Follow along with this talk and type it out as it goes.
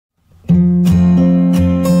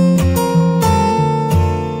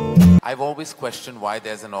always questioned why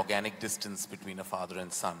there's an organic distance between a father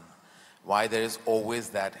and son, why there is always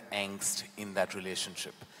that angst in that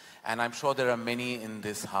relationship. And I'm sure there are many in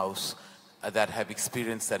this house that have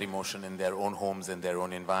experienced that emotion in their own homes and their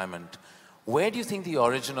own environment. Where do you think the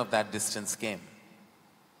origin of that distance came?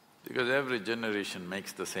 Because every generation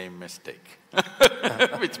makes the same mistake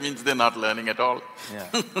which means they're not learning at all.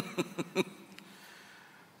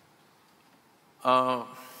 Yeah.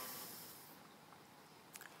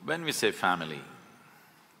 When we say family,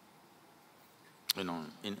 you know,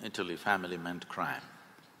 in Italy, family meant crime.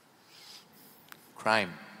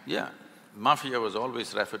 Crime. Yeah, mafia was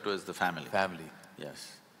always referred to as the family. Family.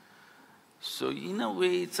 Yes. So in a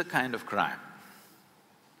way, it's a kind of crime.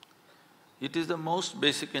 It is the most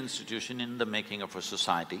basic institution in the making of a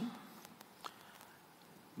society,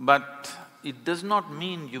 but it does not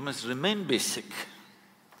mean you must remain basic,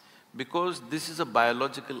 because this is a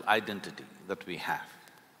biological identity that we have.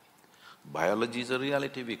 Biology is a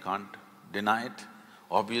reality, we can't deny it.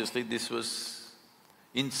 Obviously, this was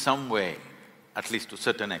in some way, at least to a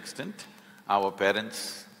certain extent, our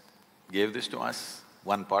parents gave this to us,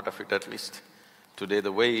 one part of it at least. Today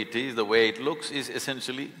the way it is, the way it looks is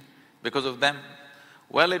essentially because of them.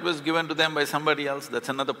 Well, it was given to them by somebody else, that's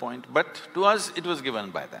another point, but to us it was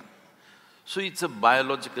given by them. So it's a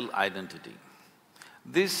biological identity.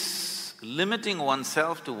 This limiting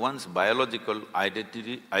oneself to one's biological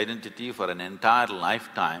identity for an entire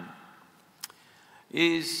lifetime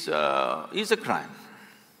is a crime,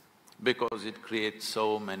 because it creates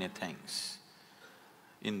so many things.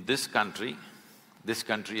 In this country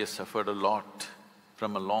has suffered a lot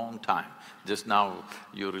from a long time. Just now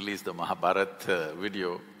you released the Mahabharata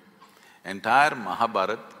video. Entire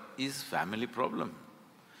Mahabharata is family problem.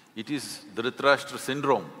 It is Dhritarashtra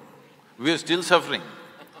syndrome. We are still suffering.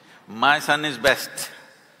 My son is best,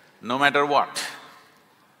 no matter what.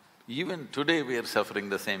 Even today we are suffering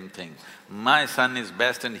the same thing. My son is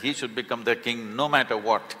best and he should become the king no matter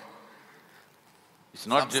what. It's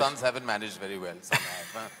not just… Some sons haven't managed very well, some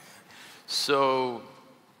have. So,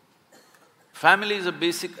 family is a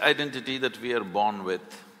basic identity that we are born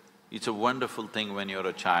with. It's a wonderful thing when you're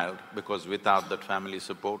a child, because without that family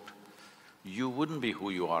support, you wouldn't be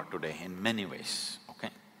who you are today in many ways,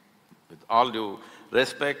 okay? With all due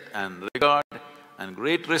respect and regard and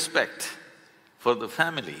great respect for the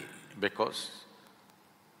family, because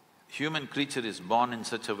human creature is born in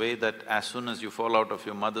such a way that as soon as you fall out of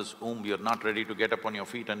your mother's womb, you're not ready to get up on your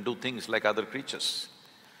feet and do things like other creatures.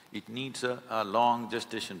 It needs a long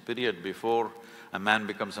gestation period before a man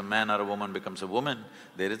becomes a man or a woman becomes a woman.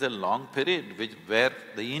 There is a long period where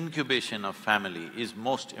the incubation of family is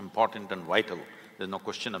most important and vital, there's no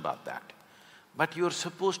question about that. But you're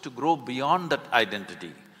supposed to grow beyond that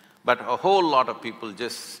identity. But a whole lot of people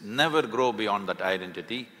just never grow beyond that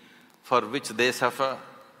identity, for which they suffer,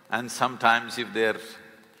 and sometimes if they're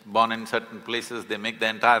born in certain places, they make the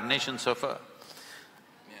entire nation suffer.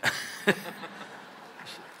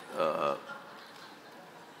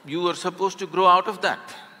 You are supposed to grow out of that.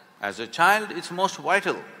 As a child, it's most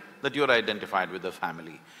vital that you're identified with the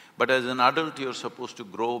family. But as an adult, you're supposed to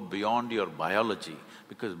grow beyond your biology,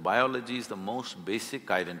 because biology is the most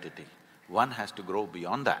basic identity. One has to grow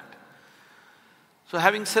beyond that. So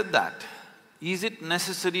having said that, is it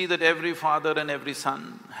necessary that every father and every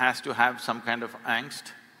son has to have some kind of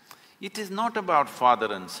angst? It is not about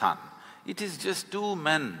father and son, it is just two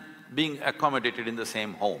men being accommodated in the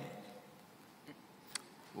same home.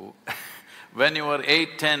 When you were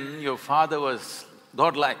 8, 10, your father was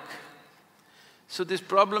godlike. So this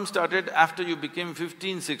problem started after you became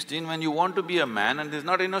 15, 16, when you want to be a man and there's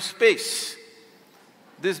not enough space.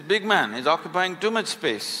 This big man is occupying too much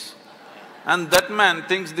space, and that man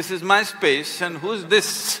thinks this is my space and who's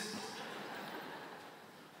this?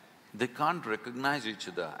 They can't recognize each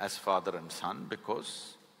other as father and son,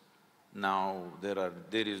 because now there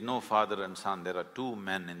is no father and son, there are two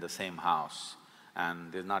men in the same house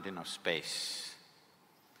and there's not enough space.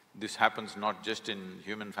 This happens not just in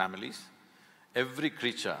human families, every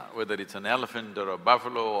creature, whether it's an elephant or a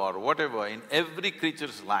buffalo or whatever, in every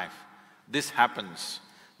creature's life, this happens,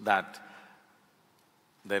 that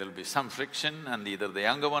there will be some friction and either the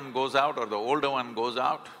younger one goes out or the older one goes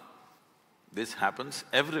out. This happens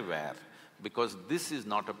everywhere, because this is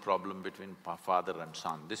not a problem between father and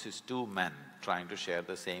son. This is two men trying to share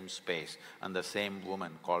the same space and the same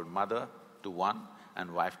woman, called mother to one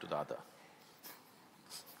and wife to the other.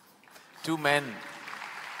 Two men.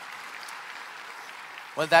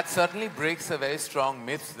 Well, that certainly breaks a very strong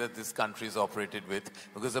myth that this country is operated with,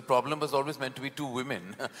 because the problem was always meant to be two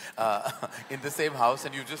women in the same house,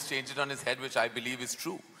 and you just changed it on his head, which I believe is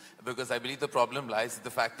true. Because I believe the problem lies in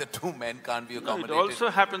the fact that two men can't be accommodated. No, it also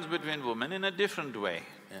happens between women in a different way.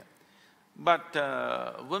 Yeah.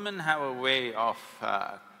 But women have a way of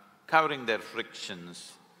covering their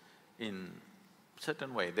frictions in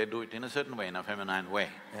certain way. They do it in a certain way, in a feminine way.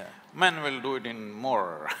 Yeah. Men will do it in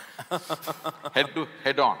more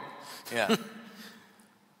head-on. Yeah.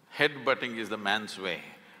 Head-butting is the man's way.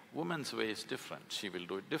 Woman's way is different. She will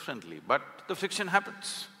do it differently, but the friction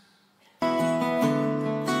happens.